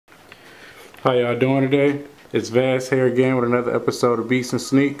How y'all doing today? It's Vaz here again with another episode of Beats and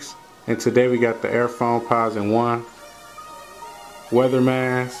Sneaks, and today we got the Air Foamposite 1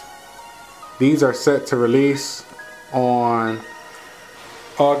 Weathermans. These are set to release on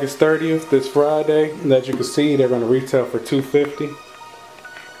August 30th, this Friday, and as you can see they're going to retail for $250.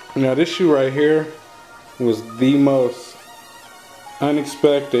 Now this shoe right here was the most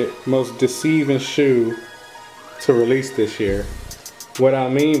unexpected, most deceiving shoe to release this year. What I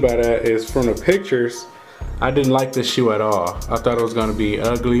mean by that is, from the pictures, I didn't like this shoe at all. I thought it was going to be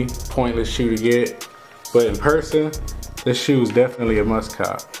ugly, pointless shoe to get. But in person, this shoe is definitely a must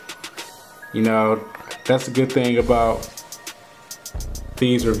cop. You know, that's a good thing about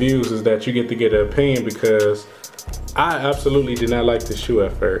these reviews, is that you get to get an opinion, because I absolutely did not like this shoe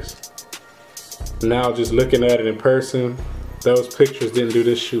at first. Now just looking at it in person, those pictures didn't do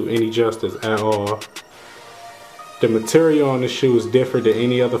this shoe any justice at all. The material on this shoe is different than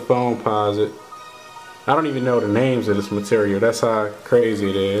any other Foamposite. I don't even know the names of this material. That's how crazy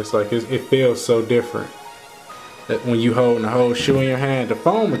it is. Like, it feels so different. That when you hold the whole shoe in your hand, the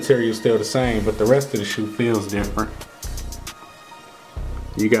foam material is still the same, but the rest of the shoe feels different.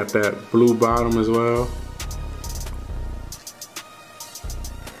 You got that blue bottom as well.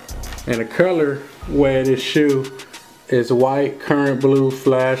 And the color of this shoe is white, currant blue,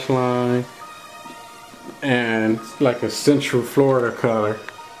 flash line, and like a Central Florida color,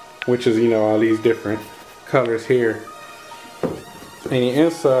 which is, you know, all these different colors here. And the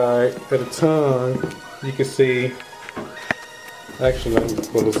inside of the tongue, you can see, actually let me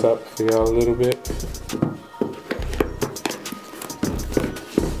pull this up for y'all a little bit.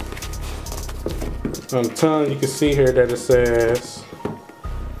 On the tongue you can see here that it says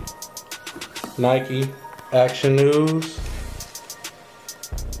Nike Action News.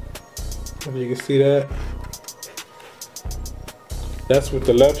 If you can see that. That's what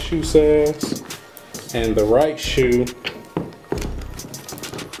the left shoe says, and the right shoe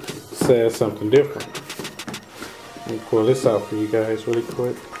says something different. Let me pull this out for you guys really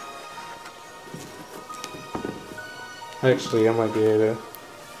quick. Actually, I might be able to.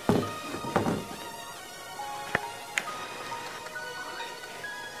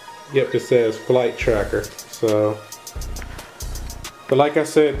 Yep, it says flight tracker. So, but like I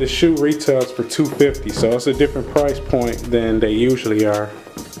said, the shoe retails for $250, so it's a different price point than they usually are.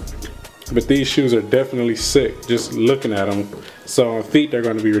 But these shoes are definitely sick, just looking at them. So on feet, they're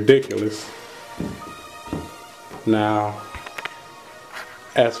going to be ridiculous. Now,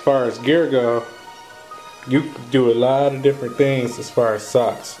 as far as gear go, you can do a lot of different things as far as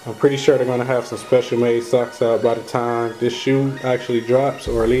socks. I'm pretty sure they're going to have some special made socks out by the time this shoe actually drops,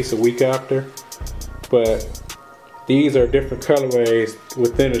 or at least a week after. But these are different colorways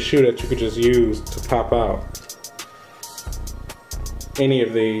within the shoe that you could just use to pop out. Any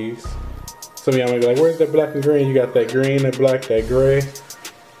of these. Some of y'all may be like, where's that black and green? You got that green, that black, that gray.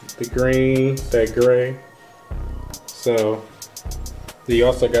 The green, that gray. So, you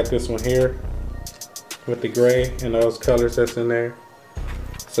also got this one here with the gray and those colors that's in there.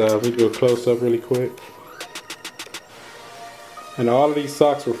 So, we do a close up really quick. And all of these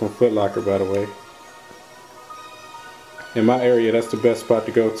socks were from Foot Locker, by the way. In my area, that's the best spot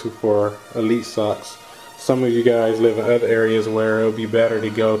to go to for elite socks. Some of you guys live in other areas where it'll be better to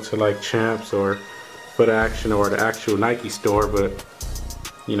go to like Champs or Foot Action or the actual Nike store, but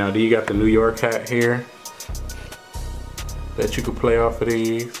you know, you got the New York hat here that you could play off of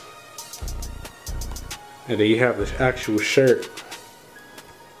these. And then you have the actual shirt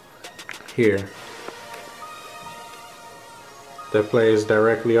here that plays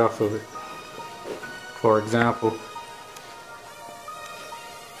directly off of it. For example,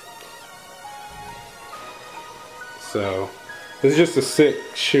 so it's just a sick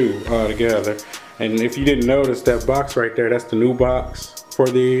shoe altogether. And if you didn't notice, that box right there, that's the new box for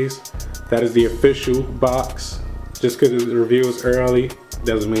these. That is the official box. Just because the review is early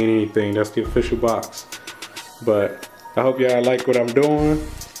doesn't mean anything. That's the official box. But I hope y'all like what I'm doing.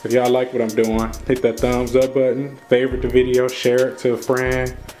 If y'all like what I'm doing, hit that thumbs up button, favorite the video, share it to a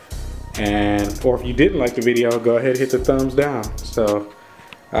friend, and or if you didn't like the video, go ahead and hit the thumbs down. So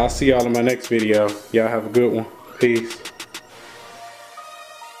I'll see y'all in my next video. Y'all have a good one. Peace.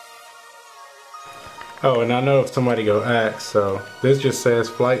 Oh, and I know if somebody go ask, so this just says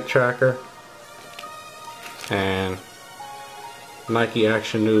flight tracker and Nike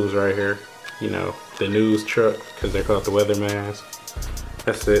Action News right here. You know, the news truck, because they're called the Weathermans.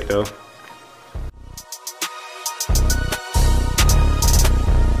 That's it though.